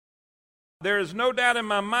There is no doubt in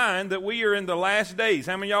my mind that we are in the last days.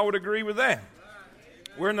 How many of y'all would agree with that?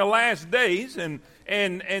 We're in the last days, and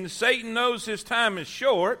Satan knows his time is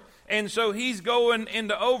short, and so he's going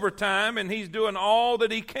into overtime, and he's doing all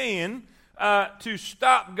that he can to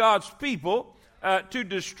stop God's people, to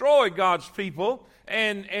destroy God's people,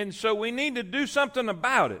 and so we need to do something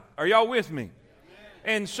about it. Are y'all with me?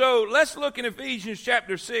 And so let's look in Ephesians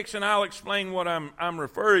chapter 6, and I'll explain what I'm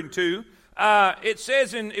referring to. It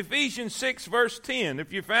says in Ephesians 6, verse 10,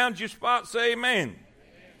 if you found your spot, say amen. Amen.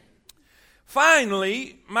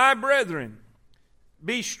 Finally, my brethren,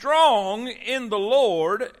 be strong in the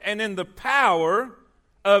Lord and in the power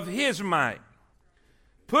of his might.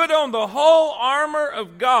 Put on the whole armor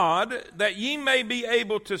of God, that ye may be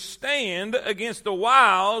able to stand against the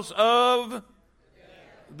wiles of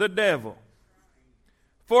the devil.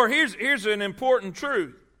 For here's an important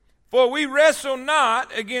truth. For we wrestle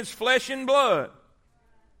not against flesh and blood.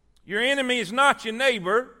 Your enemy is not your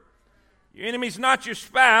neighbor. Your enemy is not your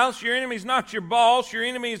spouse. Your enemy is not your boss. Your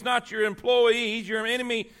enemy is not your employees. Your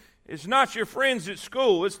enemy is not your friends at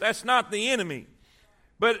school. That's not the enemy.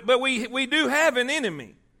 But we do have an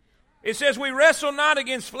enemy. It says we wrestle not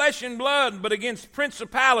against flesh and blood, but against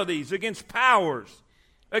principalities, against powers,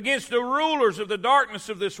 against the rulers of the darkness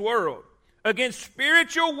of this world, against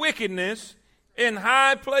spiritual wickedness in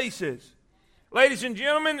high places. Ladies and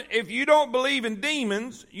gentlemen, if you don't believe in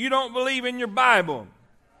demons, you don't believe in your Bible.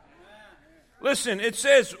 Listen, it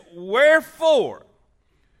says, wherefore,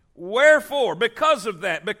 because of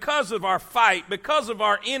that, because of our fight, because of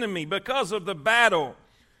our enemy, because of the battle,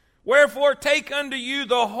 wherefore take unto you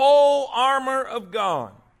the whole armor of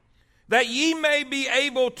God, that ye may be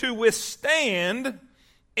able to withstand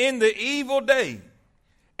in the evil day,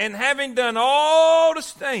 and having done all to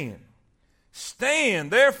stand.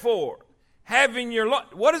 Stand, therefore, having your...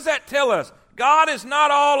 What does that tell us? God is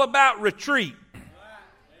not all about retreat.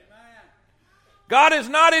 God is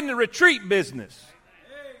not in the retreat business.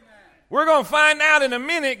 We're going to find out in a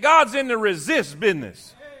minute God's in the resist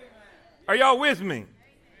business. Are y'all with me?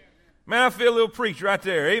 Man, I feel a little preach right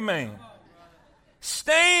there. Amen.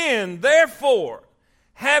 Stand, therefore,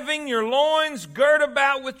 having your loins girt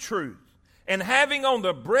about with truth, and having on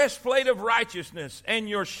the breastplate of righteousness, and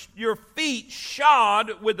your feet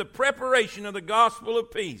shod with the preparation of the gospel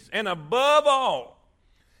of peace. And above all,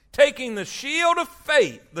 taking the shield of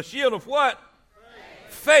faith. The shield of what?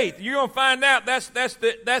 Faith. You're going to find out that's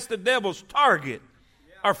the devil's target.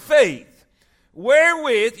 Our faith.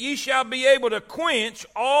 Wherewith ye shall be able to quench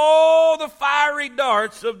all the fiery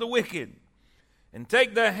darts of the wicked. And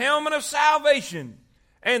take the helmet of salvation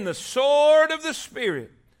and the sword of the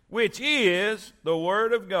Spirit, which is the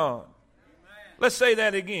Word of God. Amen. Let's say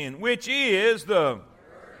that again. Which is the Word of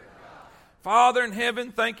God. Father in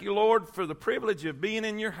heaven, thank you, Lord, for the privilege of being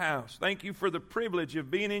in your house. Thank you for the privilege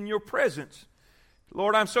of being in your presence.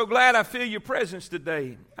 Lord, I'm so glad I feel your presence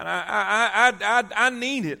today. And I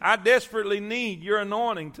need it. I desperately need your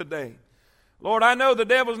anointing today. Lord, I know the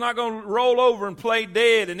devil's not going to roll over and play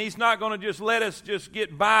dead, and he's not going to just let us just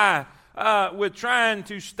get by with trying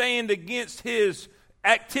to stand against his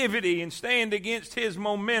activity and stand against his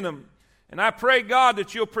momentum. And I pray, God,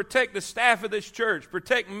 that you'll protect the staff of this church,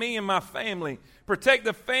 protect me and my family, protect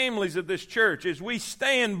the families of this church as we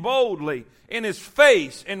stand boldly in his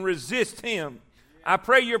face and resist him. I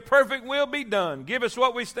pray your perfect will be done. Give us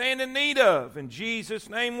what we stand in need of. In Jesus'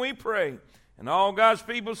 name we pray. And all God's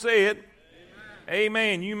people say it. Amen.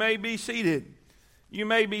 Amen. You may be seated. You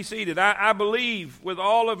may be seated. I believe with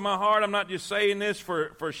all of my heart, I'm not just saying this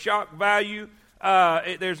for shock value.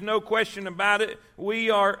 There's no question about it.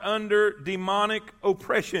 We are under demonic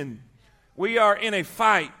oppression. We are in a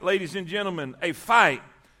fight, ladies and gentlemen, a fight.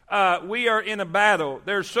 We are in a battle.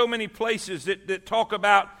 There's so many places that talk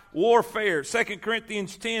about warfare. 2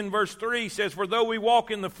 Corinthians 10 verse 3 says, for though we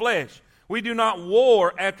walk in the flesh, we do not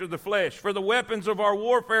war after the flesh. For the weapons of our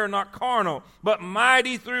warfare are not carnal, but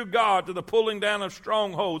mighty through God to the pulling down of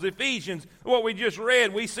strongholds. Ephesians, what we just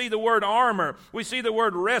read, we see the word armor. We see the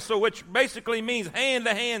word wrestle, which basically means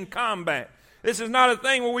hand-to-hand combat. This is not a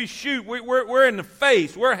thing where we shoot. We're in the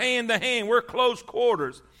face. We're hand-to-hand. We're close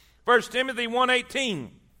quarters. 1 Timothy 1:18,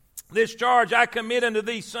 this charge I commit unto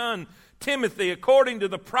thee, son Timothy, according to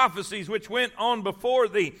the prophecies which went on before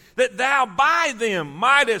thee, that thou by them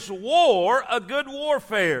mightest war a good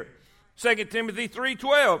warfare. 2 Timothy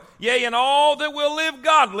 3:12, yea, and all that will live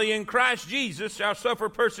godly in Christ Jesus shall suffer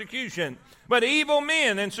persecution. But evil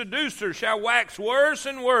men and seducers shall wax worse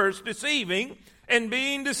and worse, deceiving and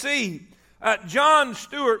being deceived. John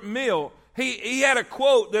Stuart Mill, he had a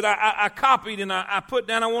quote that I copied and I put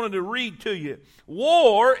down. I wanted to read to you.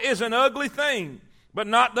 War is an ugly thing, but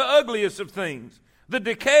not the ugliest of things. The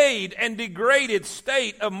decayed and degraded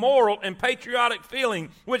state of moral and patriotic feeling,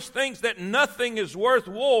 which thinks that nothing is worth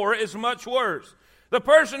war, is much worse. The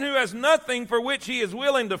person who has nothing for which he is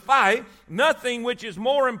willing to fight, nothing which is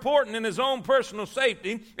more important than his own personal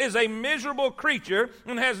safety, is a miserable creature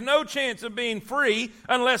and has no chance of being free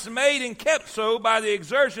unless made and kept so by the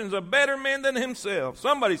exertions of better men than himself.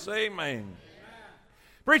 Somebody say amen.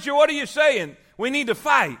 Preacher, what are you saying? We need to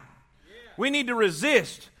fight. We need to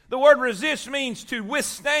resist. The word resist means to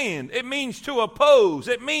withstand. It means to oppose.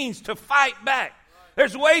 It means to fight back.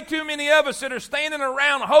 There's way too many of us that are standing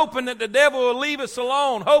around hoping that the devil will leave us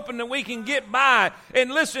alone, hoping that we can get by,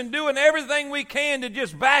 and listen, doing everything we can to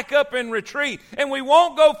just back up and retreat. And we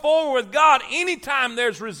won't go forward with God anytime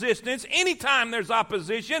there's resistance, anytime there's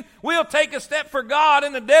opposition. We'll take a step for God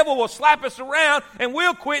and the devil will slap us around and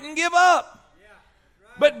we'll quit and give up.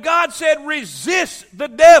 But God said, resist the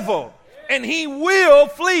devil and he will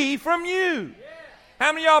flee from you.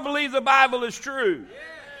 How many of y'all believe the Bible is true?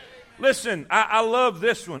 Listen, I love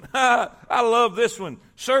this one. I love this one.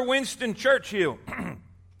 Sir Winston Churchill.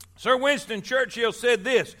 Sir Winston Churchill said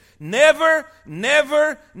this: never,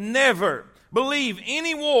 never, never believe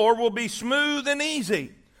any war will be smooth and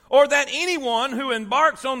easy, or that anyone who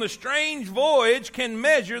embarks on the strange voyage can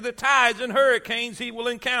measure the tides and hurricanes he will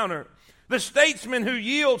encounter. The statesman who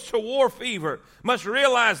yields to war fever must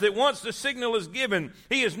realize that once the signal is given,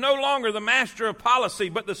 he is no longer the master of policy,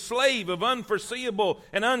 but the slave of unforeseeable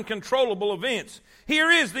and uncontrollable events. Here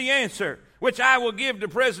is the answer, which I will give to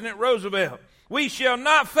President Roosevelt. We shall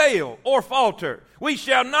not fail or falter. We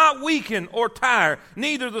shall not weaken or tire.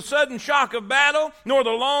 Neither the sudden shock of battle nor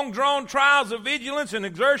the long-drawn trials of vigilance and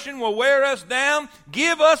exertion will wear us down.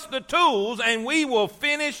 Give us the tools and we will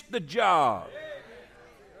finish the job.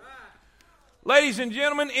 Ladies and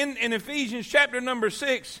gentlemen, in Ephesians chapter number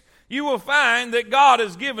 6, you will find that God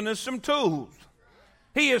has given us some tools.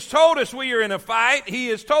 He has told us we are in a fight. He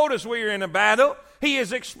has told us we are in a battle. He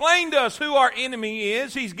has explained to us who our enemy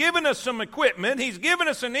is. He's given us some equipment. He's given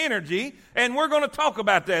us an energy, and we're going to talk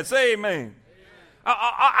about that. Say amen.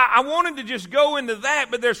 I wanted to just go into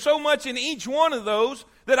that, but there's so much in each one of those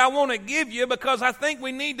that I want to give you because I think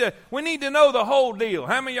we need to know the whole deal.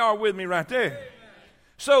 How many of y'all are with me right there?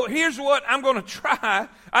 So here's what I'm going to try.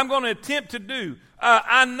 I'm going to attempt to do.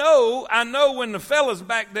 I know when the fellas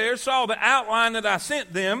back there saw the outline that I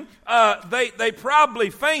sent them, they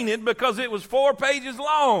probably fainted because it was 4 pages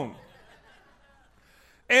long.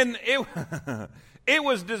 And it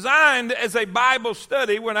was designed as a Bible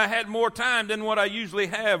study when I had more time than what I usually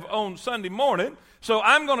have on Sunday morning. So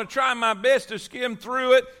I'm going to try my best to skim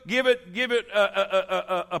through it, give it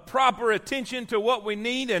a proper attention to what we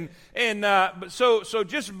need, so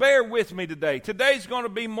just bear with me today. Today's going to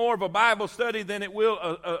be more of a Bible study than it will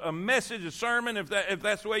a message, a sermon, if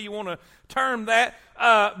that's the way you want to term that.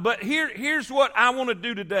 But here's what I want to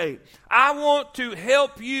do today. I want to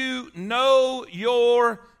help you know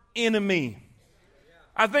your enemy.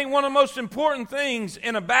 I think one of the most important things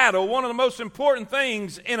in a battle, one of the most important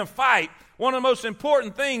things in a fight, one of the most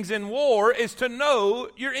important things in war is to know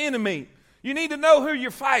your enemy. You need to know who you're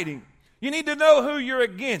fighting. You need to know who you're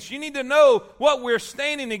against. You need to know what we're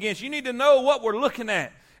standing against. You need to know what we're looking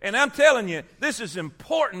at. And I'm telling you, this is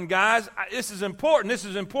important, guys. This is important. This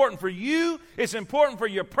is important for you. It's important for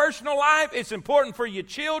your personal life. It's important for your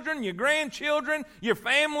children, your grandchildren, your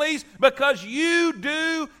families, because you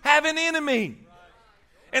do have an enemy.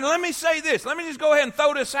 And let me say this. Let me just go ahead and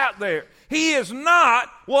throw this out there. He is not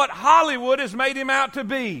what Hollywood has made him out to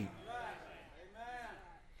be.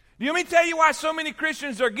 Do you want me to tell you why so many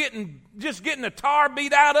Christians are getting the tar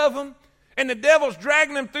beat out of them? And the devil's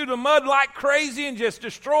dragging them through the mud like crazy and just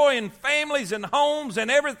destroying families and homes and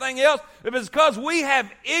everything else? It is because we have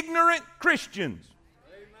ignorant Christians.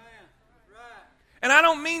 And I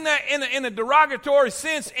don't mean that in a derogatory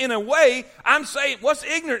sense in a way. I'm saying, what's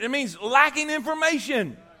ignorant? It means lacking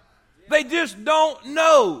information. They just don't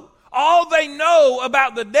know. All they know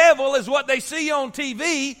about the devil is what they see on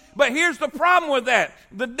TV. But here's the problem with that.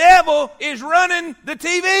 The devil is running the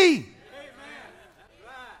TV.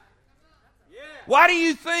 Why do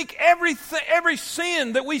you think every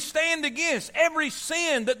sin that we stand against, every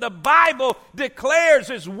sin that the Bible declares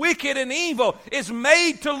as wicked and evil is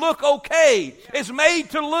made to look okay? It's made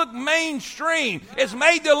to look mainstream. It's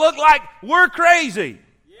made to look like we're crazy.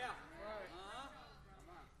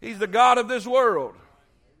 He's the God of this world.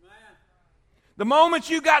 The moment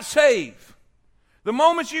you got saved,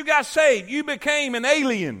 you became an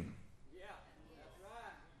alien.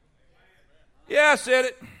 Yeah, I said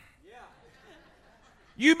it.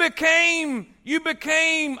 You became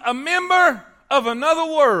a member of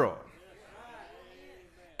another world.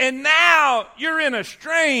 And now you're in a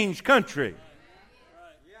strange country.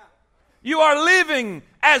 You are living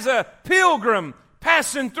as a pilgrim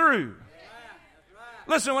passing through.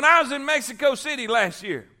 Listen, when I was in Mexico City last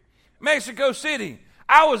year, Mexico City,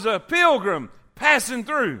 I was a pilgrim passing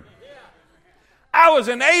through. I was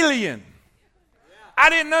an alien. I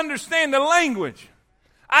didn't understand the language.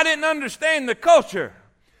 I didn't understand the culture.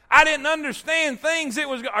 I didn't understand things.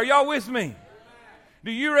 Are y'all with me? Do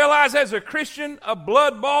you realize as a Christian, a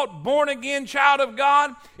blood-bought, born-again child of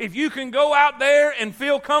God, if you can go out there and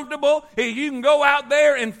feel comfortable, if you can go out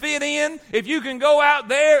there and fit in, if you can go out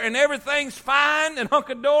there and everything's fine and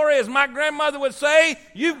hunky-dory, as my grandmother would say,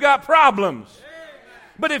 you've got problems.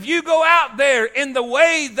 But if you go out there in the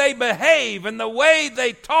way they behave and the way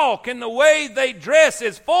they talk and the way they dress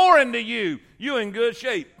is foreign to you, you're in good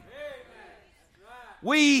shape.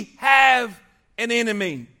 We have an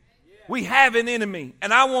enemy. We have an enemy,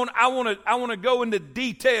 and I want to go into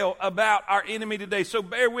detail about our enemy today. So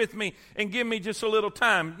bear with me and give me just a little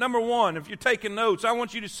time. Number one, if you're taking notes, I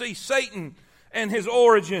want you to see Satan and his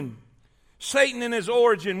origin. Satan and his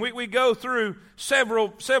origin. We go through several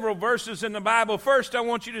verses in the Bible. First, I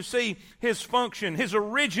want you to see his function, his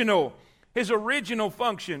original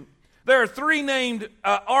function. There are three named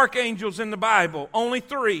archangels in the Bible. Only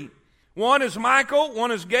three. One is Michael,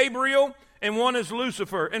 one is Gabriel, and one is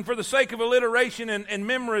Lucifer. And for the sake of alliteration and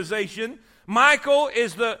memorization, Michael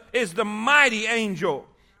is the mighty angel.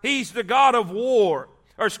 He's the God of war.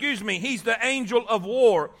 He's the angel of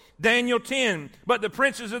war. Daniel 10, but the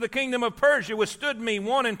princes of the kingdom of Persia withstood me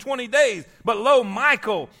 1 days. But lo,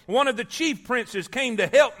 Michael, one of the chief princes, came to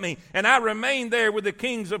help me, and I remained there with the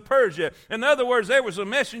kings of Persia. In other words, there was a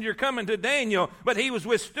messenger coming to Daniel, but he was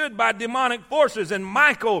withstood by demonic forces, and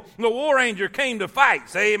Michael, the war angel, came to fight.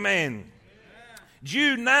 Say amen.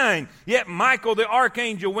 Jude 9, yet Michael the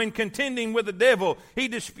archangel, when contending with the devil, he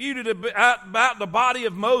disputed about the body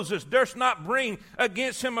of Moses, durst not bring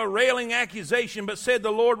against him a railing accusation, but said,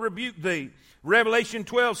 the Lord rebuke thee. Revelation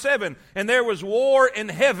 12:7, and there was war in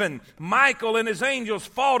heaven. Michael and his angels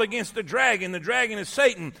fought against the dragon. The dragon is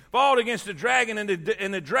Satan. Fought against the dragon, and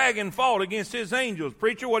the dragon fought against his angels.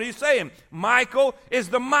 Preacher, what are you saying? Michael is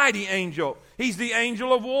the mighty angel. He's the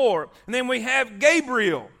angel of war. And then we have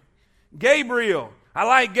Gabriel. Gabriel. I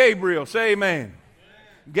like Gabriel. Say amen.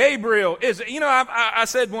 Gabriel is, I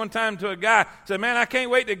said one time to a guy, said, man, I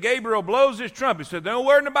can't wait till Gabriel blows his trumpet. He said,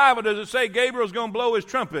 nowhere in the Bible does it say Gabriel's going to blow his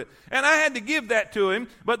trumpet. And I had to give that to him,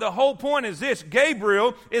 but the whole point is this: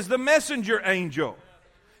 Gabriel is the messenger angel.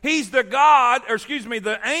 He's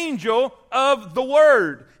the angel of the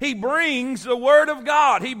Word. He brings the Word of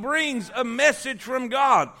God. He brings a message from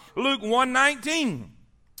God. Luke 1:19,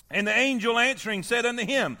 and the angel answering said unto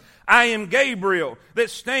him, I am Gabriel that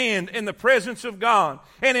stand in the presence of God,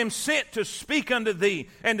 and am sent to speak unto thee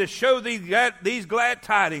and to show thee these glad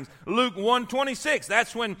tidings. Luke 1:26,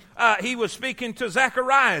 that's when he was speaking to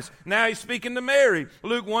Zacharias. Now he's speaking to Mary.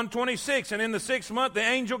 Luke 1:26, and in the 6th month the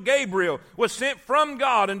angel Gabriel was sent from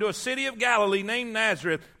God into a city of Galilee named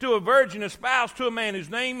Nazareth to a virgin espoused to a man whose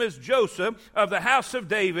name is Joseph of the house of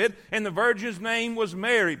David, and the virgin's name was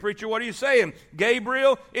Mary. Preacher, what are you saying?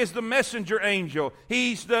 Gabriel is the messenger angel.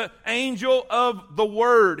 He's the angel of the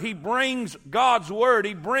Word. He brings God's Word.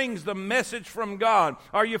 He brings the message from God.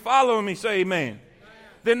 Are you following me? Say amen.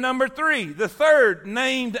 Then number 3, the third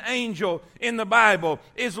named angel in the Bible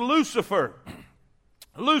is Lucifer.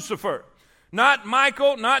 Lucifer. Not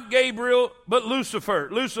Michael, not Gabriel, but Lucifer.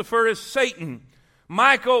 Lucifer is Satan.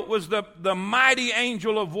 Michael was the mighty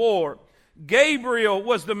angel of war. Gabriel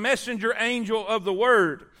was the messenger angel of the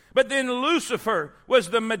Word. But then Lucifer was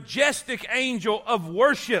the majestic angel of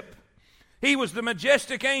worship. He was the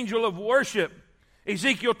majestic angel of worship.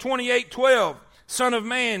 Ezekiel 28:12, Son of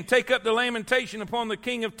man, take up the lamentation upon the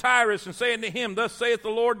king of Tyrus, and say unto him, Thus saith the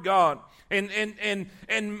Lord God.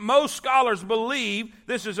 And most scholars believe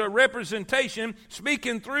this is a representation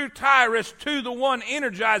speaking through Tyrus to the one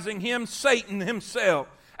energizing him, Satan himself.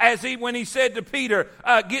 When he said to Peter,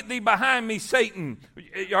 get thee behind me, Satan.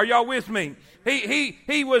 Are y'all with me?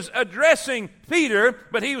 He was addressing Peter,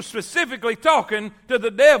 but he was specifically talking to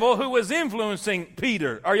the devil who was influencing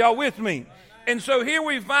Peter. Are y'all with me? And so here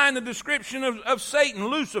we find the description of Satan,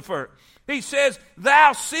 Lucifer. He says,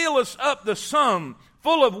 Thou sealest up the sum,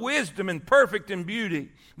 full of wisdom and perfect in beauty.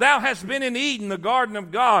 Thou hast been in Eden, the garden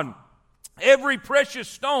of God. Every precious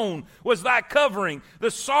stone was thy covering, the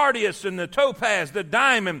sardius and the topaz, the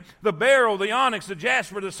diamond, the beryl, the onyx, the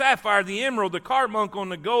jasper, the sapphire, the emerald, the carbuncle,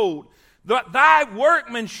 and the gold. Thy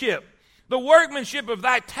workmanship, The workmanship of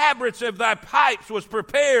thy tabrets of thy pipes was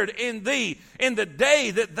prepared in thee in the day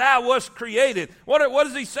that thou wast created. What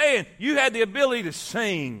is he saying? You had the ability to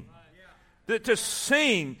sing. To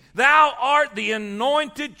sing. Thou art the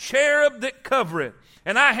anointed cherub that covereth.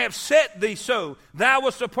 And I have set thee so. Thou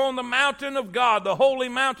wast upon the mountain of God, the holy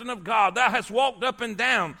mountain of God. Thou hast walked up and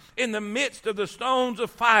down in the midst of the stones of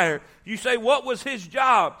fire. You say, what was his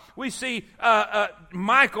job? We see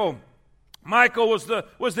Michael. Michael was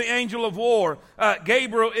the angel of war.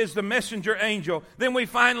 Gabriel is the messenger angel. Then we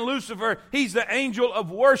find Lucifer. He's the angel of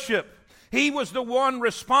worship. He was the one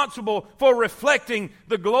responsible for reflecting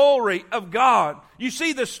the glory of God. You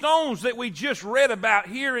see, the stones that we just read about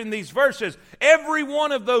here in these verses, every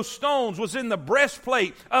one of those stones was in the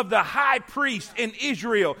breastplate of the high priest in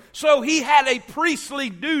Israel. So he had a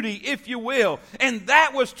priestly duty, if you will, and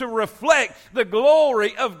that was to reflect the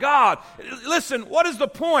glory of God. Listen, what is the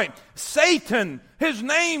point? Satan, his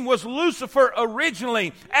name was Lucifer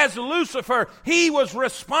originally. As Lucifer, he was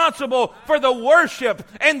responsible for the worship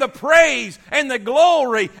and the praise and the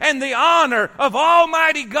glory and the honor of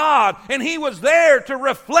Almighty God. And he was there to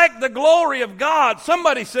reflect the glory of God.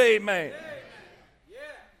 Somebody say amen.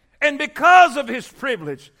 And because of his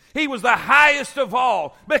privilege, he was the highest of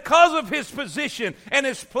all. Because of his position and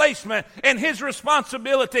his placement and his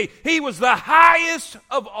responsibility, he was the highest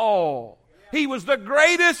of all. He was the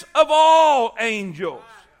greatest of all angels.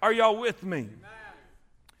 Are y'all with me?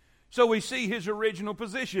 So we see his original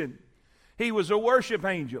position. He was a worship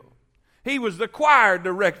angel. He was the choir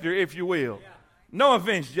director, if you will. No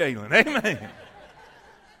offense, Jalen. Amen.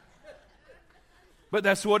 But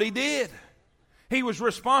that's what he did. He was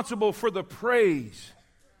responsible for the praise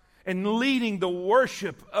and leading the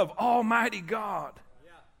worship of Almighty God.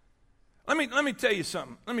 Let me tell you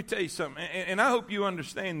something. And I hope you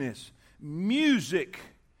understand this. Music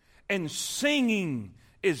and singing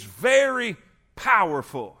is very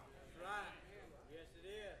powerful.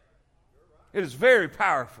 It is very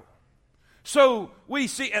powerful. So we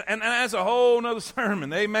see, and that's a whole other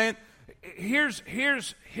sermon, amen. Here's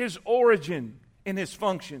his origin and his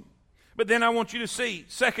function. But then I want you to see,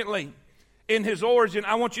 secondly, in his origin,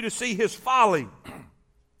 I want you to see his folly.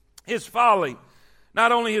 His folly.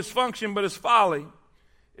 Not only his function, but his folly.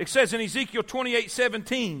 It says in Ezekiel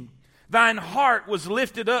 28:17, thine heart was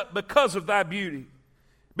lifted up because of thy beauty,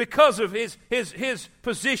 because of his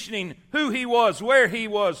positioning, who he was, where he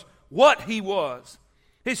was, what he was.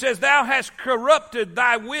 He says, thou hast corrupted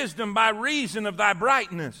thy wisdom by reason of thy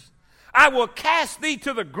brightness. I will cast thee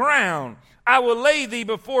to the ground. I will lay thee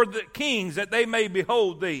before the kings that they may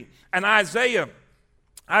behold thee. And Isaiah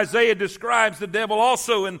describes the devil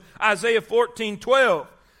also in Isaiah 14:12.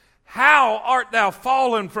 How art thou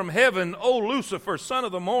fallen from heaven, O Lucifer, son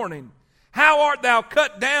of the morning? How art thou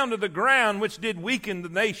cut down to the ground, which did weaken the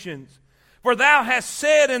nations? For thou hast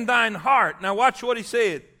said in thine heart. Now watch what he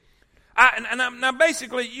said. Now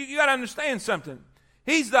basically, you got to understand something.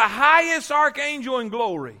 He's the highest archangel in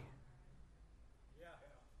glory.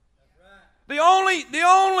 The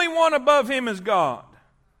only one above him is God.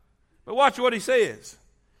 But watch what he says.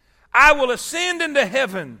 I will ascend into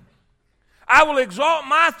heaven. I will exalt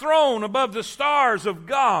my throne above the stars of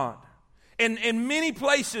God. In many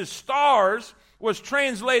places, stars was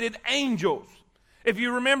translated angels. If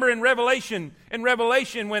you remember in Revelation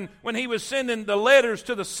when he was sending the letters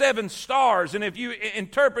to the seven stars, and if you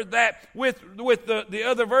interpret that with the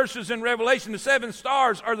other verses in Revelation, the seven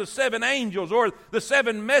stars are the seven angels or the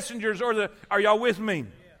seven messengers are y'all with me?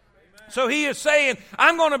 So he is saying,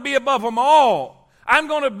 I'm going to be above them all. I'm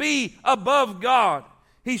going to be above God.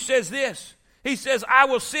 He says this. He says, I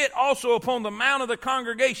will sit also upon the mount of the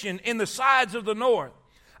congregation in the sides of the north.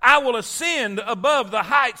 I will ascend above the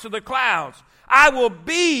heights of the clouds. I will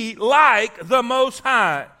be like the Most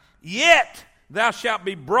High. Yet thou shalt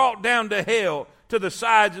be brought down to hell, to the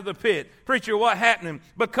sides of the pit. Preacher, what happened?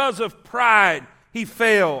 Because of pride, he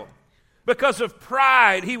fell. Because of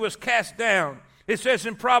pride, he was cast down. It says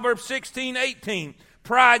in Proverbs 16:18,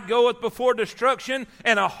 pride goeth before destruction,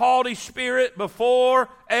 and a haughty spirit before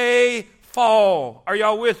a fall. Are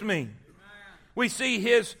y'all with me? Amen. We see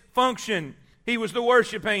his function. He was the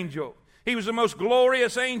worship angel. He was the most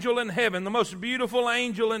glorious angel in heaven, the most beautiful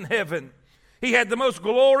angel in heaven. He had the most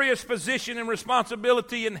glorious position and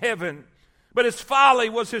responsibility in heaven. But his folly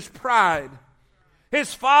was his pride.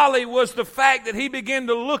 His folly was the fact that he began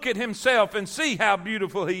to look at himself and see how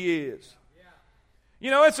beautiful he is.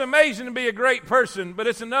 You know, it's amazing to be a great person, but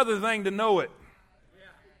it's another thing to know it.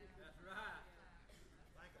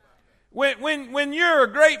 When you're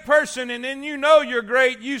a great person and then you know you're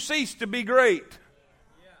great, you cease to be great.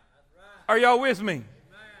 Are y'all with me?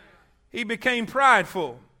 He became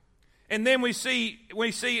prideful. And then we see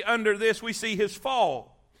under this, we see his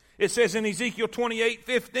fall. It says in Ezekiel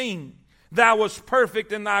 28:15, thou wast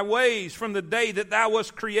perfect in thy ways from the day that thou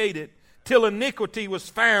wast created, till iniquity was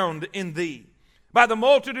found in thee. By the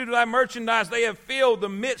multitude of thy merchandise they have filled the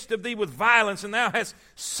midst of thee with violence, and thou hast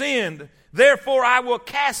sinned. Therefore I will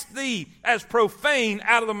cast thee as profane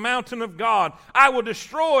out of the mountain of God. I will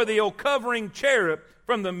destroy thee, O covering cherub,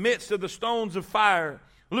 from the midst of the stones of fire.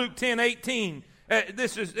 Luke 10:18.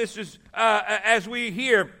 This is as we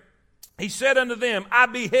hear, he said unto them, I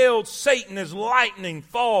beheld Satan as lightning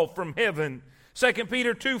fall from heaven. 2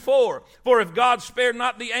 Peter 2:4, for if God spared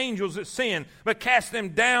not the angels that sinned, but cast them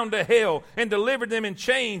down to hell, and delivered them in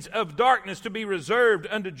chains of darkness to be reserved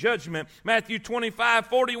unto judgment. Matthew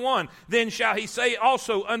 25:41, then shall he say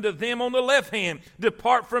also unto them on the left hand,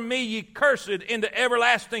 depart from me, ye cursed, into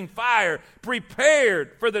everlasting fire,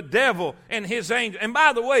 prepared for the devil and his angels. And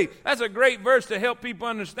by the way, that's a great verse to help people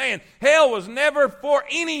understand. Hell was never for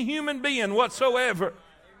any human being whatsoever.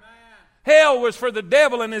 Hell was for the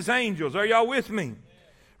devil and his angels. Are y'all with me?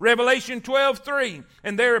 Revelation 12:3,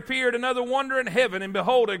 and there appeared another wonder in heaven, and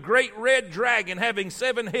behold, a great red dragon having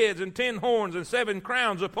 7 heads and 10 horns and 7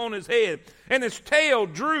 crowns upon his head. And his tail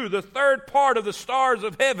drew the third part of the stars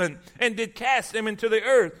of heaven and did cast them into the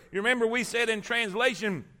earth. You remember we said in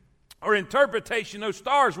translation or interpretation, those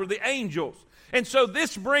stars were the angels. And so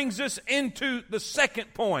this brings us into the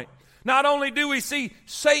second point. Not only do we see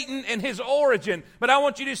Satan and his origin, but I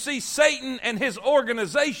want you to see Satan and his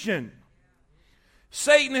organization.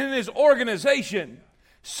 Satan and his organization.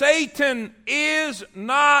 Satan is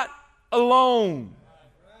not alone.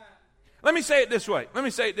 Let me say it this way.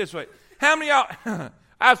 How many of y'all,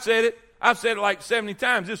 I've said it like 70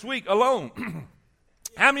 times this week alone.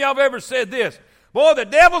 How many of y'all have ever said this? Boy, the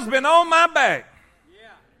devil's been on my back. Yeah.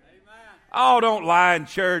 Amen. Oh, don't lie in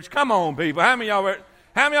church. Come on, people. How many of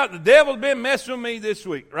y'all, the devil's been messing with me this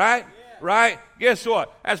week, right? Yeah. Right? Guess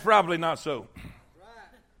what? That's probably not so.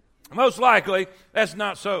 Right. Most likely, that's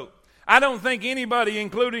not so. I don't think anybody,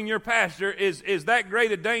 including your pastor, is that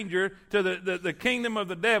great a danger to the kingdom of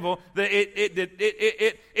the devil that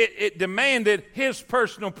it demanded his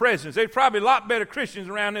personal presence. There's probably a lot better Christians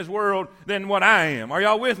around this world than what I am. Are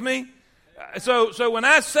y'all with me? So when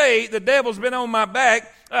I say the devil's been on my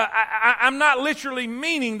back, I'm not literally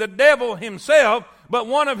meaning the devil himself, but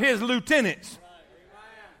one of his lieutenants.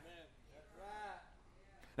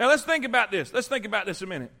 Now let's think about this. Let's think about this a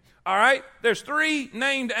minute. All right? There's 3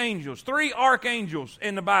 named angels, 3 archangels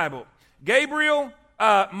in the Bible. Gabriel,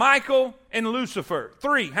 Michael, and Lucifer.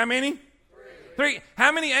 3. How many? 3.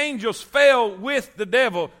 How many angels fell with the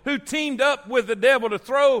devil, who teamed up with the devil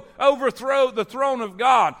to overthrow the throne of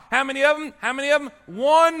God? How many of them?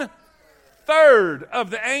 1/3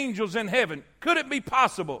 of the angels in heaven. Could it be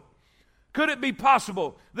possible? Could it be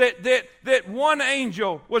possible that one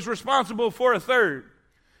angel was responsible for 1/3?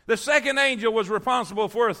 The second angel was responsible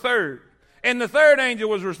for 1/3. And the third angel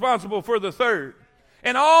was responsible for the 1/3.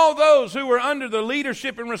 And all those who were under the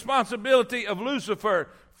leadership and responsibility of Lucifer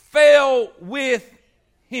fell with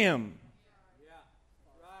him.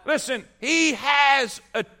 Listen, he has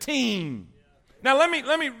a team. Now let me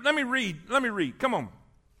read. Come on.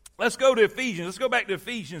 Let's go to Ephesians. Let's go back to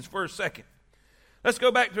Ephesians for a second. While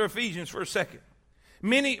you're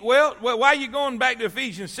going back to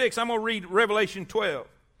Ephesians 6, I'm going to read Revelation 12.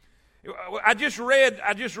 I just read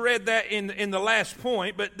that in the last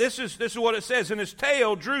point, but this is what it says. And his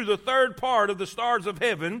tail drew the third part of the stars of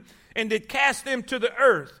heaven, and did cast them to the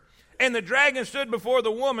earth. And the dragon stood before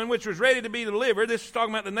the woman, which was ready to be delivered. This is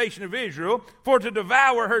talking about the nation of Israel, for to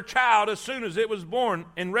devour her child as soon as it was born,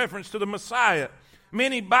 in reference to the Messiah.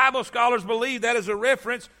 Many Bible scholars believe that is a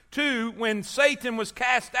reference to when Satan was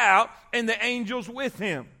cast out and the angels with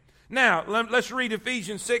him. Now, let's read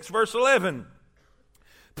Ephesians 6, verse 11.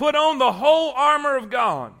 Put on the whole armor of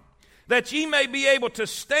God, that ye may be able to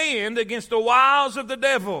stand against the wiles of the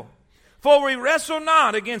devil. For we wrestle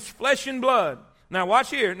not against flesh and blood. Now watch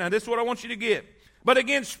here. Now this is what I want you to get. But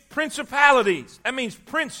against principalities, that means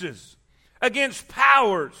princes, against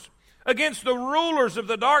powers, against the rulers of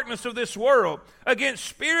the darkness of this world, against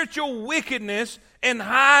spiritual wickedness in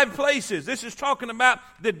high places. This is talking about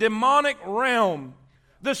the demonic realm,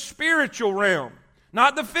 the spiritual realm.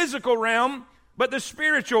 Not the physical realm, but the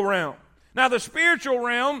spiritual realm. Now the spiritual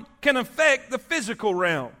realm can affect the physical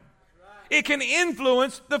realm. It can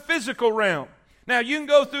influence the physical realm. Now, you can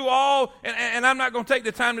go through all, and I'm not going to take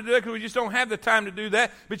the time to do that because we just don't have the time to do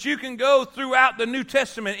that, but you can go throughout the New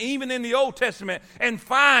Testament, even in the Old Testament, and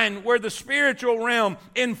find where the spiritual realm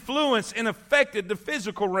influenced and affected the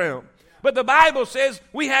physical realm. But the Bible says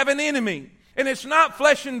we have an enemy. And it's not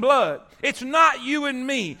flesh and blood. It's not you and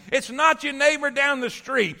me. It's not your neighbor down the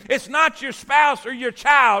street. It's not your spouse or your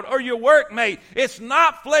child or your workmate. It's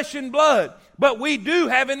not flesh and blood. But we do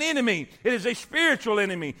have an enemy. It is a spiritual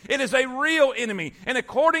enemy. It is a real enemy. And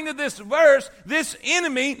according to this verse, this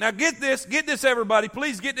enemy, now get this everybody.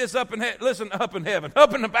 Please get this up in heaven. Listen, up in heaven,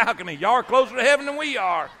 up in the balcony. Y'all are closer to heaven than we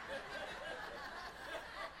are.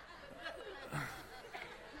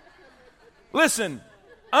 Listen,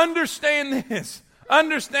 understand this.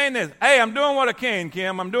 Understand this. Hey, I'm doing what I can,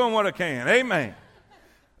 Kim. I'm doing what I can. Amen.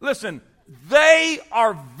 Listen, they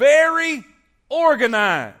are very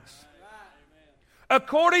organized.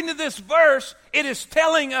 According to this verse, it is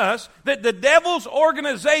telling us that the devil's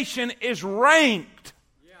organization is ranked.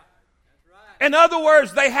 In other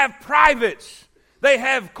words, they have privates, they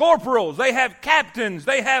have corporals, they have captains,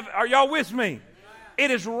 are y'all with me?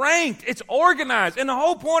 It is ranked, it's organized. And the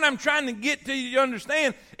whole point I'm trying to get to you to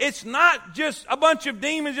understand, it's not just a bunch of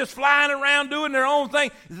demons just flying around doing their own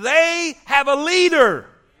thing. They have a leader.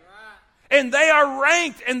 And they are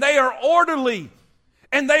ranked, and they are orderly,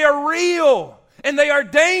 and they are real. And they are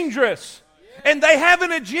dangerous. And they have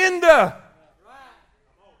an agenda.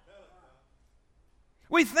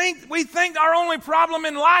 We think our only problem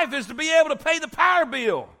in life is to be able to pay the power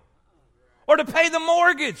bill or to pay the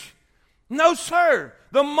mortgage. No, sir.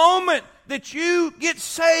 The moment that you get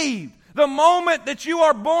saved, the moment that you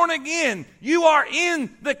are born again, you are in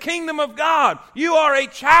the kingdom of God. You are a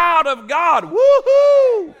child of God.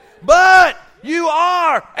 Woohoo! But you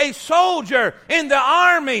are a soldier in the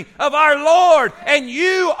army of our Lord, and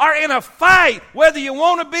you are in a fight whether you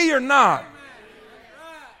want to be or not.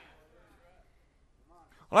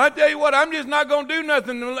 Well, I tell you what, I'm just not going to do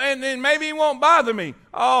nothing, and then maybe it won't bother me.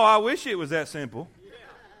 Oh, I wish it was that simple.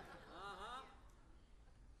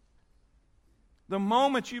 The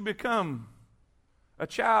moment you become a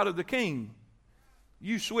child of the King,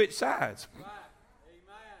 you switch sides.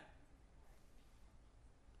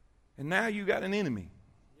 And now you got an enemy.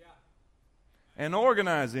 An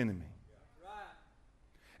organized enemy.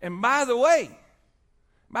 And by the way,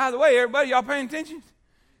 everybody, y'all paying attention?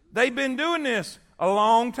 They've been doing this a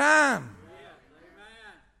long time.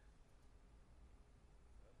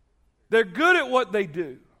 They're good at what they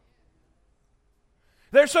do.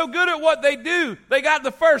 They're so good at what they do, they got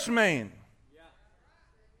the first man.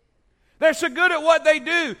 They're so good at what they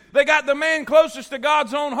do, they got the man closest to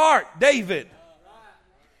God's own heart, David.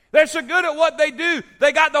 They're so good at what they do,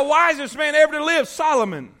 they got the wisest man ever to live,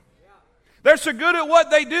 Solomon. They're so good at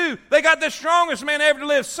what they do, they got the strongest man ever to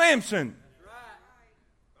live, Samson.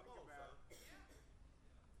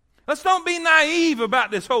 Let's don't be naive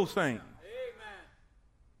about this whole thing.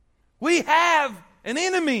 We have an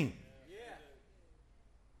enemy.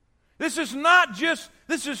 This is not just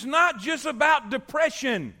about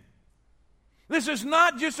depression. This is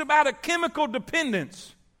not just about a chemical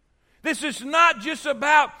dependence. This is not just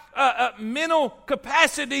about mental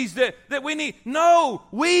capacities that we need. No,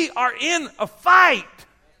 we are in a fight.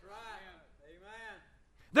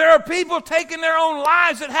 There are people taking their own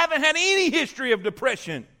lives that haven't had any history of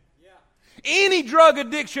depression, any drug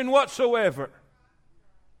addiction whatsoever.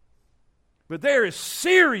 But there is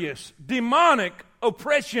serious demonic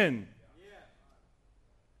oppression.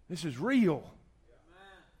 This is real.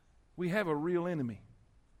 We have a real enemy.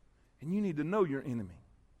 And you need to know your enemy.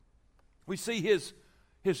 We see his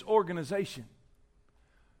organization.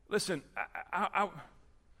 Listen,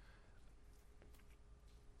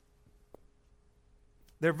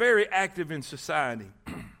 they're very active in society.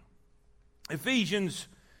 Ephesians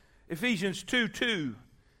 2:2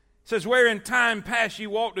 says, "Where in time past ye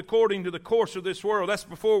walked according to the course of this world." That's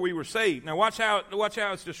before we were saved. Now watch how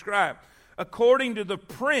it's described. "According to the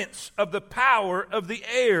prince of the power of the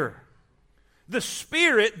air, the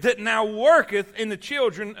spirit that now worketh in the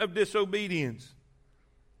children of disobedience."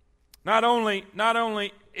 Not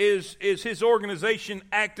only is his organization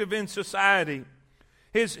active in society,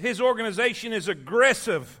 his organization is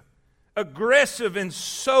aggressive in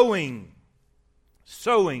sowing.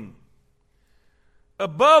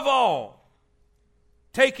 "Above all,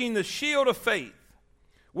 taking the shield of faith,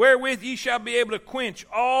 wherewith ye shall be able to quench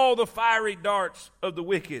all the fiery darts of the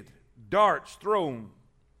wicked." Darts thrown.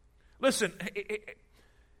 Listen,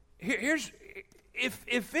 here's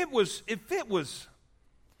if it was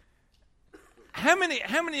how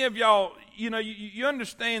many of y'all, you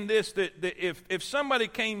understand this, that if somebody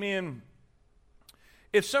came in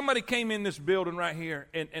this building right here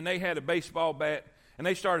and they had a baseball bat and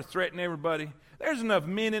they started threatening everybody, there's enough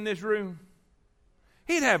men in this room,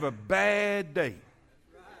 he'd have a bad day.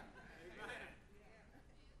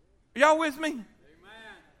 Y'all with me?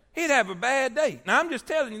 He'd have a bad day. Now, I'm just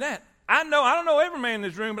telling you that. I don't know every man in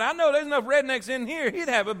this room, but I know there's enough rednecks in here, he'd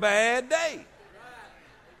have a bad day.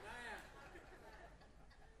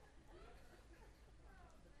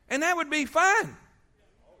 And that would be fine.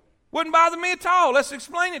 Wouldn't bother me at all. Let's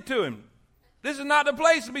explain it to him. This is not the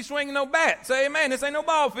place to be swinging no bat. Say amen. This ain't no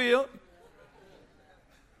ball field.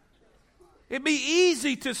 It'd be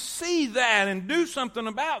easy to see that and do something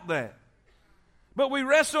about that. But we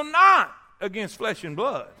wrestle not against flesh and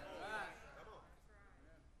blood.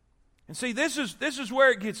 And see, this is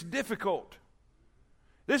where it gets difficult.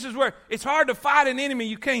 This is where it's hard to fight an enemy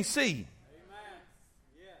you can't see.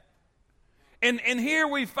 And here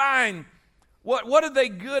we find, what are they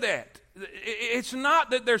good at? It's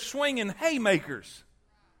not that they're swinging haymakers.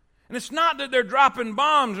 And it's not that they're dropping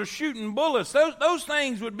bombs or shooting bullets. Those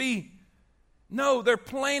things would be, no, they're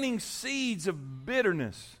planting seeds of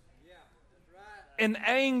bitterness and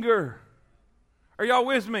anger. Are y'all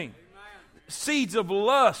with me? Seeds of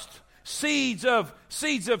lust, seeds of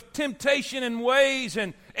temptation and ways,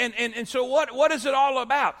 and so what is it all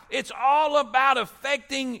about? It's all about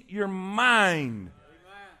affecting your mind.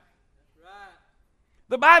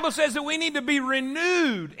 The Bible says that we need to be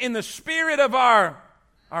renewed in the spirit of our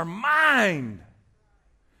mind.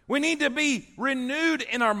 We need to be renewed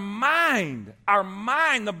in our mind. Our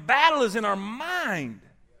mind, the battle is in our mind.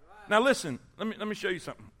 Now listen, let me show you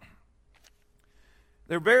something.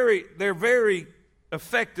 They're very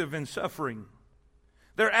effective in suffering.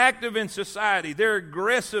 They're active in society. They're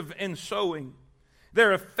aggressive in sowing.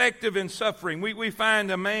 They're effective in suffering. We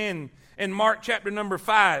find a man in Mark chapter number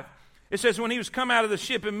 5. It says, when he was come out of the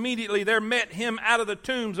ship, immediately there met him out of the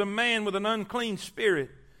tombs a man with an unclean spirit,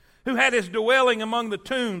 who had his dwelling among the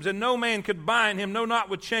tombs, and no man could bind him, no, not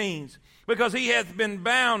with chains, because he hath been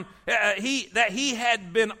bound, he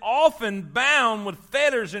had been often bound with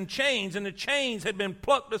fetters and chains, and the chains had been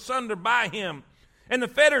plucked asunder by him, and the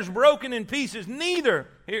fetters broken in pieces. Neither,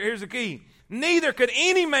 here's the key, neither could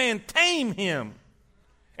any man tame him.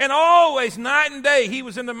 And always, night and day, he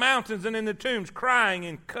was in the mountains and in the tombs, crying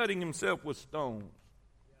and cutting himself with stones.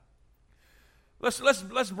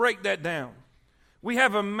 Let's break that down. We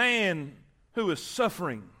have a man who is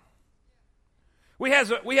suffering. We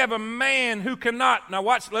have a man who cannot. Now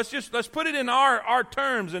watch. Let's put it in our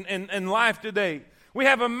terms in life today. We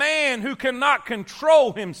have a man who cannot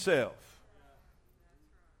control himself.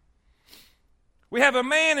 We have a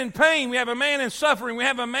man in pain. We have a man in suffering. We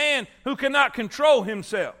have a man who cannot control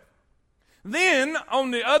himself. Then,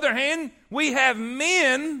 on the other hand, we have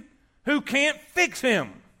men who can't fix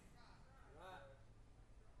him.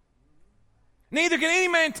 Neither can any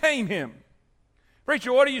man tame him.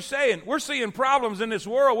 Preacher, what are you saying? We're seeing problems in this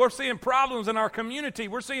world. We're seeing problems in our community.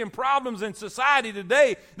 We're seeing problems in society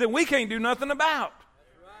today that we can't do nothing about.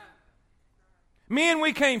 Men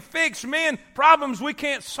we can't fix, problems we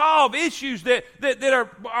can't solve, issues that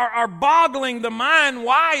are boggling the mind.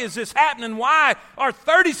 Why is this happening? Why are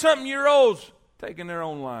 30-something-year-olds taking their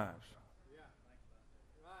own lives?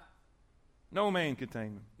 No man could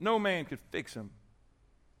tame them. No man could fix them.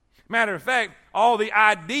 Matter of fact, all the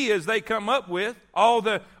ideas they come up with, all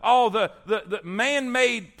the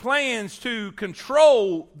man-made plans to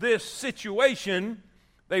control this situation,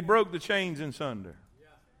 they broke the chains in sunder.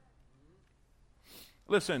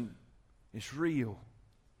 Listen, it's real.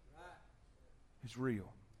 It's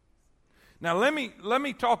real. Now let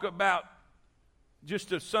me talk about, just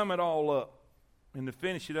to sum it all up and to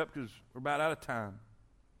finish it up because we're about out of time.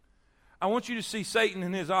 I want you to see Satan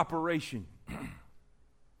in his operation.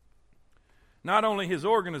 Not only his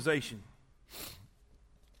organization,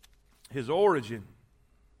 his origin,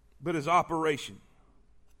 but his operation.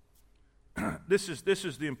 This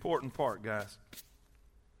is the important part, guys.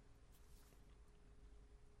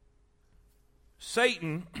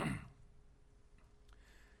 Satan,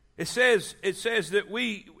 it says that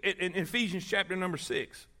in Ephesians chapter number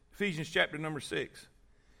 6,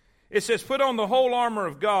 it says, put on the whole armor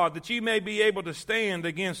of God that ye may be able to stand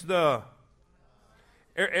against the,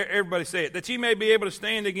 everybody say it, that ye may be able to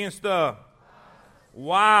stand against the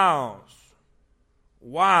wiles.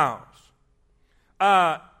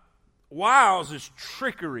 Wiles is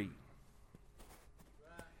trickery.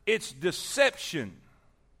 It's deception.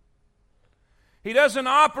 He doesn't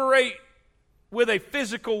operate with a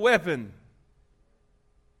physical weapon.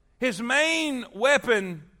 His main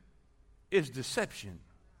weapon is deception.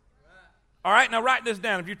 All right, now write this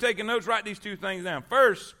down. If you're taking notes, write these two things down.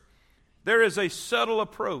 First, there is a subtle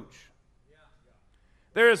approach.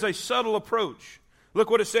 There is a subtle approach. Look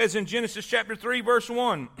what it says in Genesis chapter 3, verse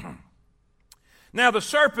 1. Now the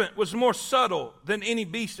serpent was more subtle than any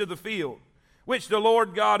beast of the field, which the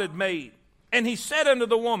Lord God had made. And he said unto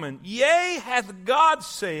the woman, Yea, hath God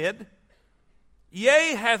said,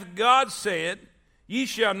 Yea, hath God said, ye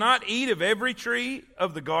shall not eat of every tree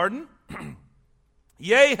of the garden?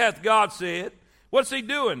 Yea, hath God said. What's he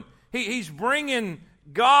doing? He's bringing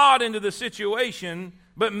God into the situation,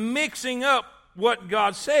 but mixing up what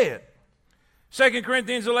God said. 2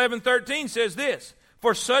 Corinthians 11:13 says this,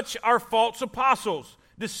 for such are false apostles,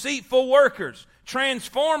 deceitful workers,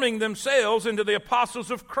 transforming themselves into the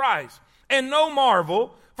apostles of Christ. And no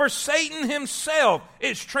marvel, for Satan himself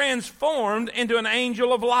is transformed into an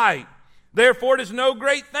angel of light. Therefore it is no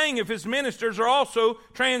great thing if his ministers are also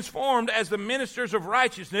transformed as the ministers of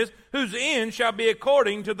righteousness, whose end shall be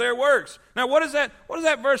according to their works. Now what does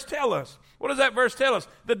that verse tell us? What does that verse tell us?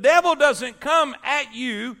 The devil doesn't come at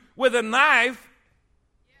you with a knife.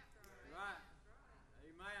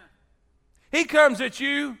 He comes at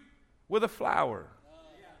you with a flower.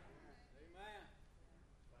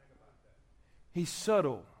 He's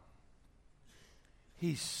subtle.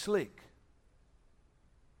 He's slick.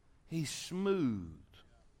 He's smooth.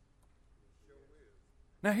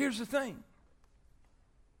 Now here's the thing.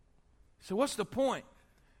 So what's the point?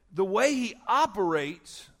 The way he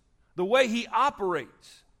operates,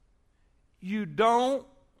 you don't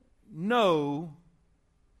know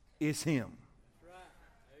it's him.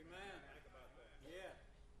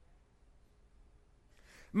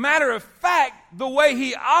 Matter of fact, the way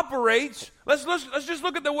he operates, let's just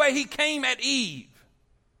look at the way he came at Eve.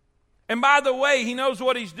 And by the way, he knows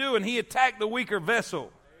what he's doing. He attacked the weaker vessel.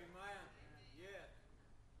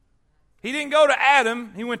 He didn't go to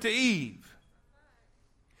Adam, he went to Eve.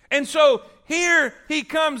 And so here he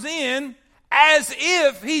comes in as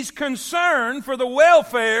if he's concerned for the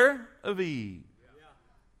welfare of Eve.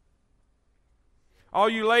 All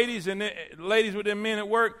you ladies and ladies with them men at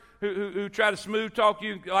work who try to smooth talk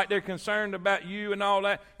you like they're concerned about you and all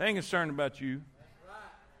that, they ain't concerned about you.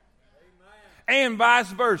 And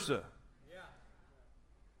vice versa.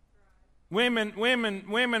 Women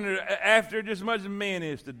are after just as much as men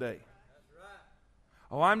is today.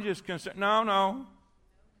 Oh, I'm just concerned. No.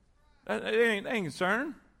 They ain't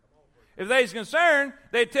concerned. If they's concerned,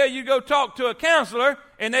 they'd tell you to go talk to a counselor,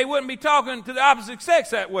 and they wouldn't be talking to the opposite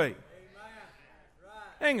sex that way.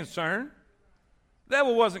 They ain't concerned. The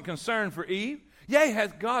devil wasn't concerned for Eve. Yea,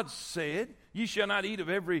 hath God said, ye shall not eat of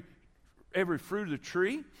every fruit of the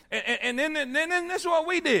tree. And then this is what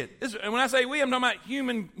we did. When I say we, I'm talking about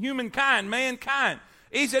humankind, mankind.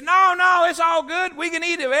 He said, no, it's all good. We can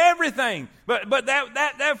eat of everything. But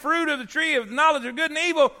that fruit of the tree of knowledge of good and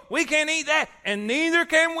evil, we can't eat that, and neither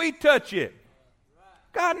can we touch it.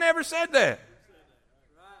 God never said that.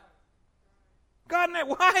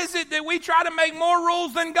 Why is it that we try to make more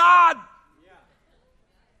rules than God?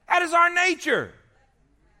 That is our nature.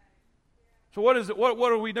 So what is it?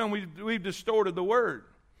 What have we done? We've distorted the word.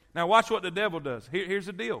 Now watch what the devil does. Here's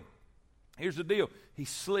the deal. He's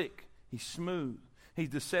slick. He's smooth. He's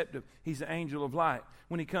deceptive. He's the angel of light.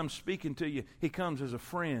 When he comes speaking to you, he comes as a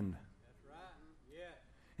friend. That's right. Yeah.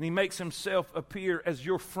 And he makes himself appear as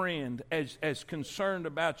your friend, as concerned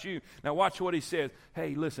about you. Now watch what he says.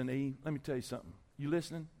 Hey, listen, Eve, let me tell you something. You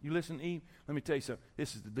listening? You listen, Eve? Let me tell you something.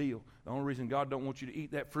 This is the deal. The only reason God don't want you to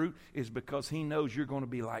eat that fruit is because he knows you're going to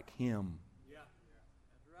be like him. Yeah.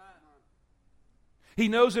 That's right. He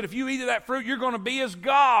knows that if you eat of that fruit, you're going to be as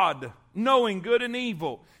God, knowing good and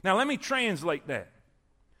evil. Now let me translate that.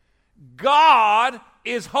 God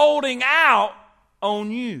is holding out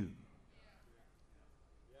on you.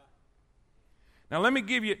 Now let me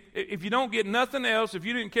give you, if you don't get nothing else, if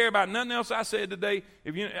you didn't care about nothing else I said today,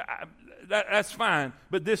 that's fine.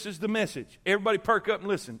 But this is the message. Everybody perk up and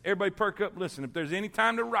listen. Everybody perk up and listen. If there's any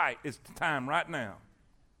time to write, it's the time right now.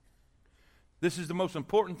 This is the most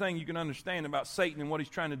important thing you can understand about Satan and what he's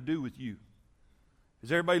trying to do with you.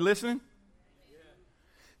 Is everybody listening? Yeah.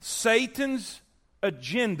 Satan's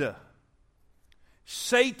agenda,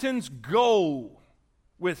 Satan's goal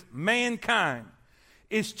with mankind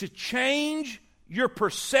is to change your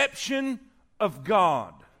perception of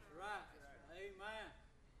God.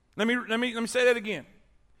 Let me say that again.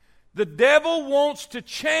 The devil wants to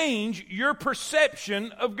change your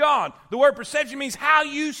perception of God. The word perception means how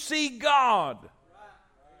you see God.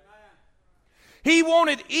 He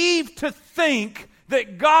wanted Eve to think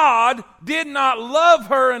that God did not love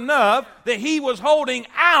her enough that he was holding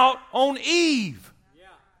out on Eve.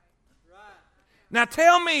 Now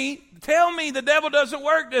tell me the devil doesn't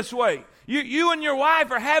work this way. You and your wife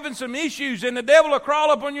are having some issues, and the devil will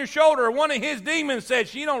crawl up on your shoulder, or one of his demons says,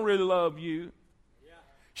 she don't really love you. Yeah.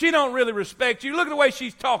 She don't really respect you. Look at the way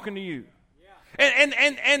she's talking to you. Yeah.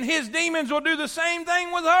 And his demons will do the same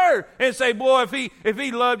thing with her and say, boy, if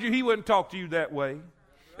he loved you, he wouldn't talk to you that way.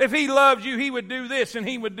 If he loved you, he would do this and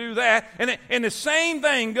he would do that. And the same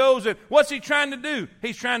thing goes, and what's he trying to do?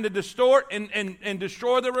 He's trying to distort and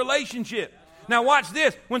destroy the relationship. Now watch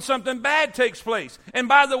this, when something bad takes place. And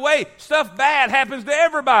by the way, stuff bad happens to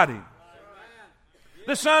everybody.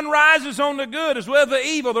 The sun rises on the good as well as the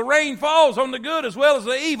evil. The rain falls on the good as well as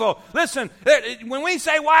the evil. Listen, when we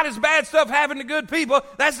say, why does bad stuff happen to good people?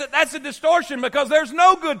 That's a distortion, because there's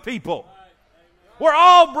no good people. We're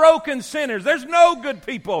all broken sinners. There's no good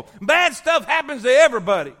people. Bad stuff happens to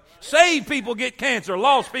everybody. Saved people get cancer.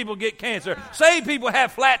 Lost people get cancer. Saved people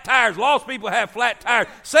have flat tires. Lost people have flat tires.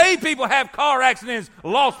 Saved people have car accidents.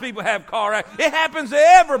 Lost people have car accidents. It happens to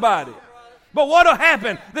everybody. But what will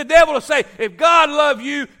happen? The devil will say, if God loved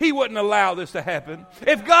you, he wouldn't allow this to happen.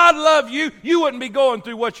 If God loved you, you wouldn't be going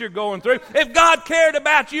through what you're going through. If God cared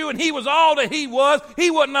about you and he was all that he was,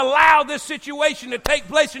 he wouldn't allow this situation to take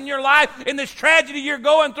place in your life, in this tragedy you're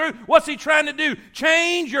going through. What's he trying to do?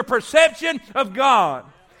 Change your perception of God.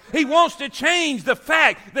 He wants to change the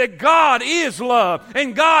fact that God is love,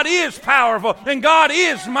 and God is powerful, and God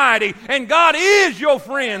is mighty, and God is your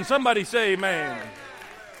friend. Somebody say amen.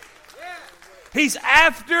 He's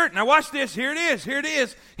after, now watch this, here it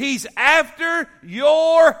is. He's after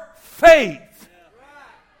your faith.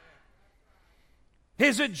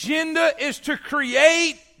 His agenda is to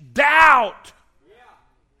create doubt.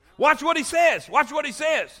 Watch what he says.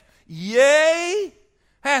 Yea,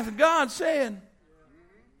 hath God said.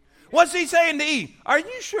 What's he saying to Eve? Are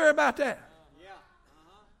you sure about that?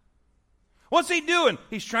 What's he doing?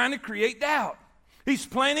 He's trying to create doubt. He's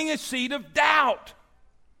planting a seed of doubt.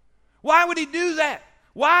 Why would he do that?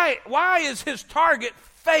 Why is his target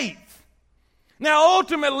faith? Now,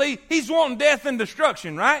 ultimately, he's wanting death and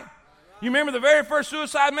destruction, right? You remember the very first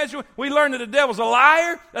suicide message? We learned that the devil's a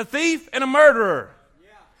liar, a thief, and a murderer.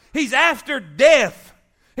 He's after death.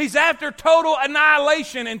 He's after total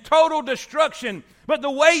annihilation and total destruction. But the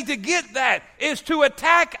way to get that is to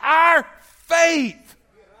attack our faith.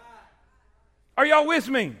 Are y'all with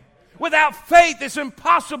me? Without faith, it's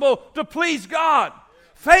impossible to please God.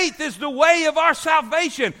 Faith is the way of our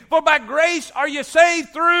salvation. For by grace are you saved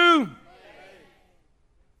through.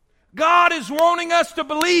 God is wanting us to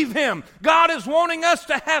believe Him. God is wanting us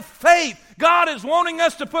to have faith. God is wanting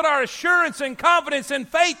us to put our assurance and confidence and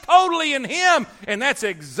faith totally in Him. And that's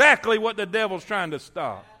exactly what the devil's trying to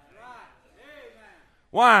stop.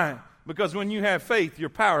 Why? Because when you have faith, you're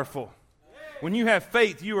powerful. When you have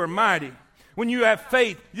faith, you are mighty. When you have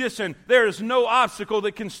faith, listen, there is no obstacle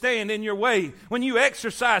that can stand in your way. When you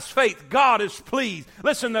exercise faith, God is pleased.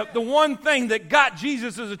 Listen, the one thing that got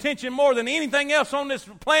Jesus' attention more than anything else on this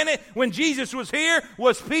planet when Jesus was here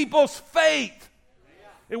was people's faith.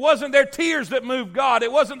 It wasn't their tears that moved God.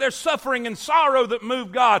 It wasn't their suffering and sorrow that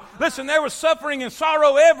moved God. Listen, there was suffering and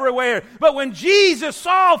sorrow everywhere. But when Jesus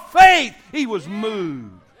saw faith, He was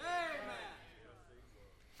moved.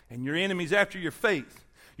 And your enemy's after your faith.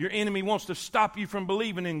 Your enemy wants to stop you from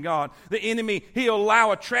believing in God. The enemy, he'll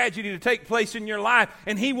allow a tragedy to take place in your life,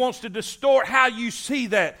 and he wants to distort how you see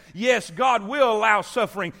that. Yes, God will allow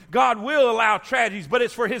suffering. God will allow tragedies, but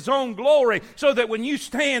it's for His own glory, so that when you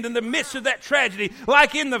stand in the midst of that tragedy,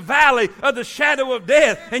 like in the valley of the shadow of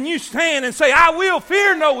death, and you stand and say, I will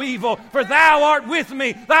fear no evil, for Thou art with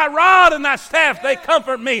me. Thy rod and Thy staff, they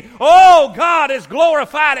comfort me. Oh, God is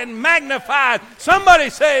glorified and magnified. Somebody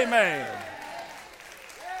say amen.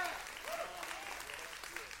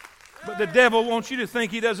 But the devil wants you to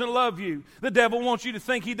think he doesn't love you. The devil wants you to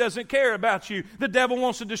think he doesn't care about you. The devil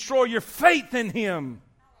wants to destroy your faith in him.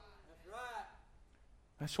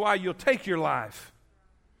 That's why you'll take your life.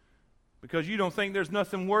 Because you don't think there's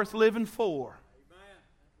nothing worth living for.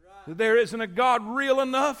 That there isn't a God real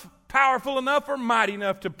enough, powerful enough, or mighty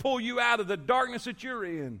enough to pull you out of the darkness that you're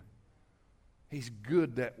in. He's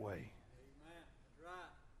good that way.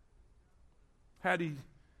 How do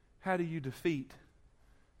you defeat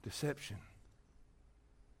deception?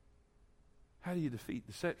 How do you defeat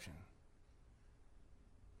deception?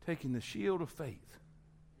 Taking the shield of faith.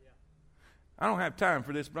 I don't have time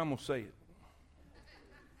for this, but I'm going to say it.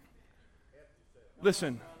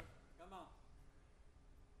 Listen.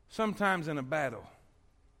 Sometimes in a battle,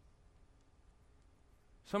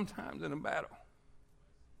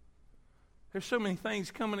 there's so many things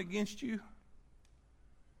coming against you,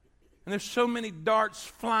 and there's so many darts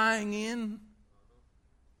flying in,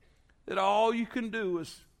 that all you can do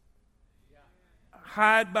is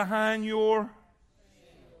hide behind your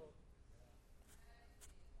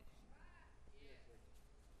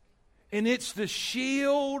and it's the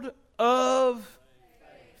shield of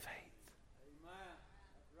faith.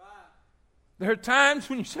 There are times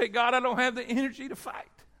when you say, God, I don't have the energy to fight.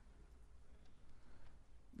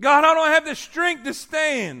 God, I don't have the strength to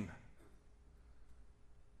stand.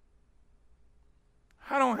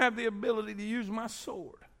 I don't have the ability to use my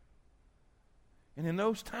sword. And in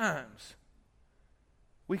those times,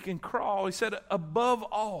 we can crawl. He said, above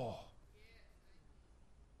all,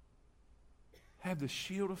 have the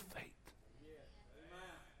shield of faith.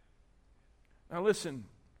 Now listen,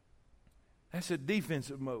 that's a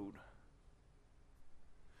defensive mode.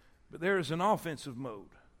 But there is an offensive mode.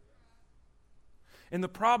 And the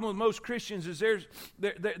problem with most Christians is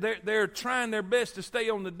they're trying their best to stay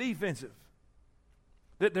on the defensive.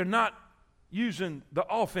 That they're not using the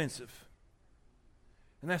offensive.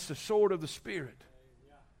 And that's the sword of the Spirit.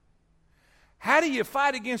 How do you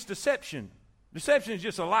fight against deception? Deception is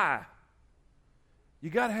just a lie. You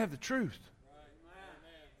got to have the truth.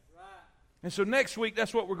 And so next week,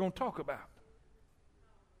 that's what we're going to talk about.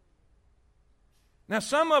 Now,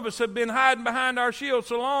 some of us have been hiding behind our shield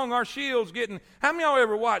so long, our shield's getting... How many of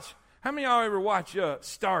y'all ever watch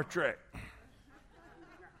Star Trek?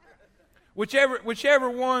 Whichever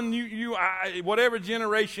one whatever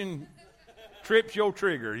generation trips your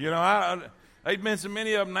trigger. You know, there's been so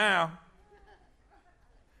many of them now.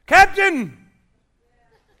 Captain,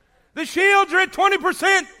 the shields are at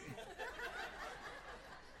 20%.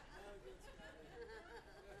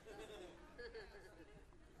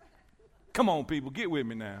 Come on, people, get with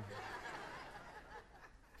me now.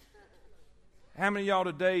 How many of y'all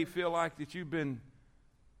today feel like that you've been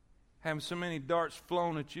having so many darts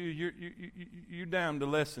flown at you, you're down to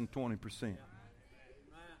less than 20%?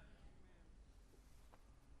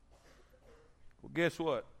 Well, guess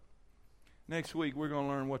what? Next week, we're going to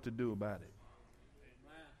learn what to do about it.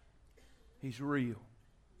 He's real.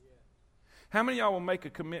 How many of y'all will make a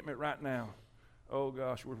commitment right now? Oh,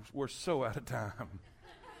 gosh, we're so out of time.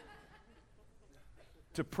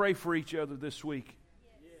 To pray for each other this week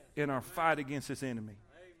in our fight against this enemy.